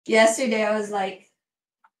Yesterday, I was like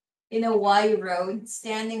in a Y road,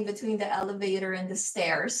 standing between the elevator and the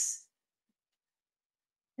stairs.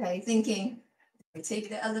 Okay, thinking, should I take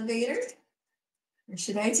the elevator or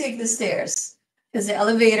should I take the stairs? Because the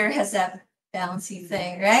elevator has that bouncy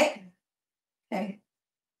thing, right? Okay.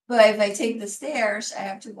 But if I take the stairs, I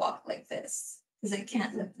have to walk like this because I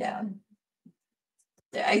can't look down.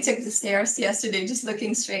 I took the stairs yesterday just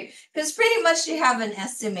looking straight because pretty much you have an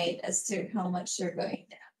estimate as to how much you're going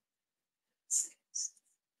down.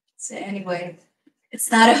 So anyway,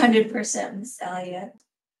 it's not 100% Miss Elliott.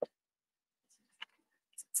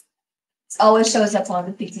 It always shows up on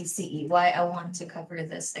the PTCE. Why I want to cover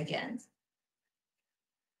this again.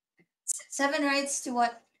 7 rights to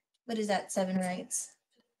what? What is that? 7 rights.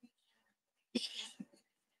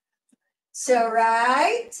 So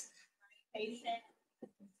right patient,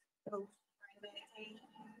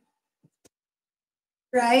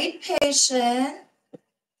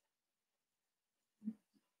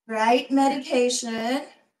 right medication,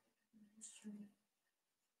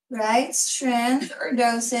 right strength or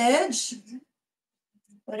dosage.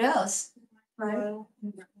 What else?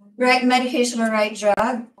 Right medication or right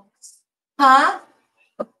drug. Huh?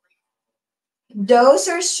 Dose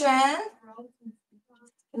or strength.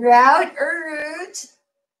 Route or route.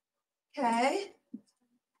 Okay.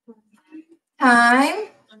 Time.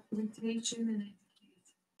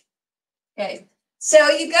 Okay. So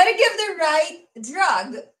you got to give the right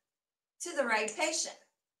drug to the right patient.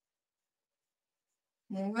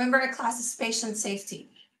 Remember, our class is patient safety.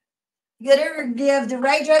 You got to give the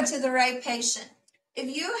right drug to the right patient. If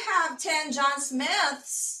you have 10 John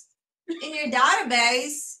Smiths in your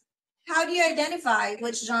database, how do you identify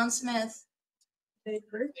which John Smith? Date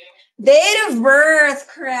of birth. Date of birth,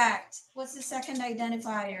 correct. What's the second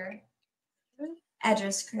identifier?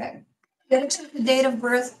 Address, correct. You got to check the date of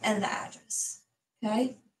birth and the address.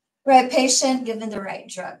 Okay? Right patient given the right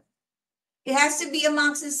drug. It has to be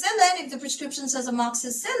amoxicillin if the prescription says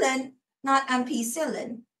amoxicillin, not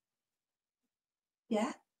ampicillin.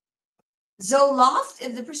 Yeah? Zoloft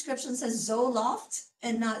if the prescription says Zoloft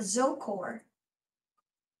and not Zocor.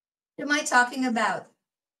 What am I talking about?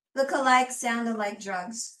 Look-alike, sound-alike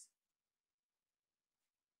drugs.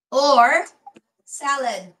 Or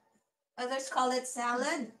salad. Others call it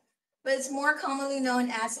salad, but it's more commonly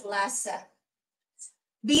known as LASA.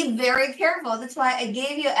 Be very careful. That's why I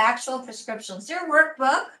gave you actual prescriptions. They're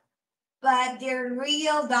workbook, but they're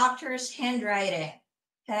real doctor's handwriting.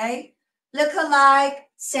 Okay? Look-alike,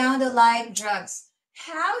 sound-alike drugs.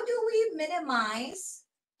 How do we minimize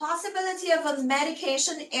possibility of a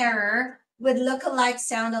medication error with look-alike,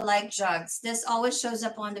 sound-alike drugs? This always shows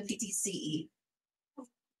up on the PTCE.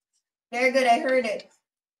 Very good, I heard it.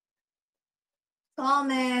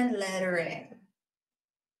 Common lettering.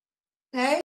 Okay?